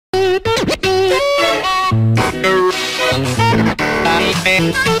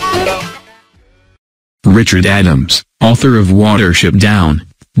Richard Adams, author of Watership Down,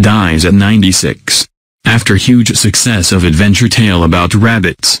 dies at 96. After huge success of adventure tale about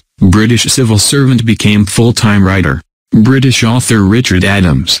rabbits, British civil servant became full-time writer. British author Richard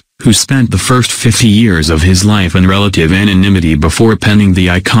Adams, who spent the first 50 years of his life in relative anonymity before penning the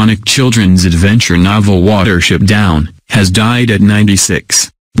iconic children's adventure novel Watership Down, has died at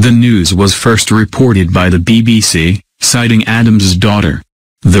 96. The news was first reported by the BBC, citing Adams's daughter.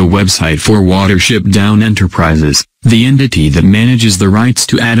 The website for Watership Down Enterprises, the entity that manages the rights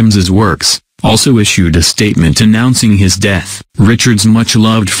to Adams's works, also issued a statement announcing his death. Richard's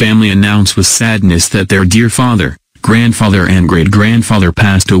much-loved family announced with sadness that their dear father, grandfather and great-grandfather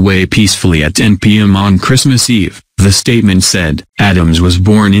passed away peacefully at 10 p.m. on Christmas Eve. The statement said, Adams was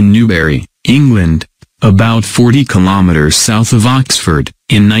born in Newbury, England, about 40 kilometres south of Oxford,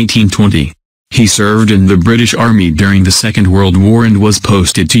 in 1920. He served in the British Army during the Second World War and was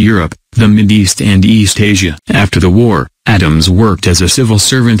posted to Europe, the Mideast and East Asia. After the war, Adams worked as a civil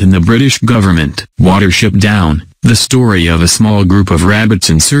servant in the British government. Watership Down, the story of a small group of rabbits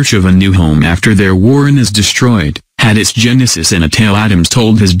in search of a new home after their warren is destroyed, had its genesis in a tale Adams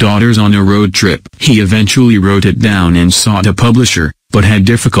told his daughters on a road trip. He eventually wrote it down and sought a publisher, but had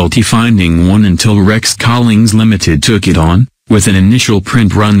difficulty finding one until Rex Collings Ltd took it on, with an initial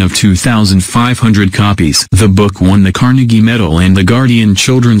print run of 2,500 copies. The book won the Carnegie Medal and the Guardian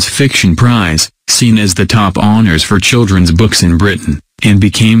Children's Fiction Prize, seen as the top honors for children's books in Britain, and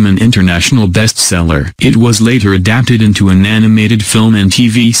became an international bestseller. It was later adapted into an animated film and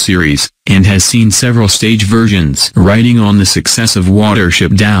TV series, and has seen several stage versions. Writing on the success of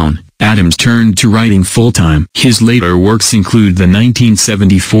Watership Down, Adams turned to writing full-time. His later works include the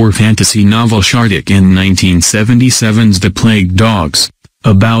 1974 fantasy novel Shardik and 1977's The Plague Dogs,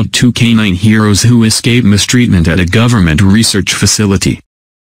 about two canine heroes who escape mistreatment at a government research facility.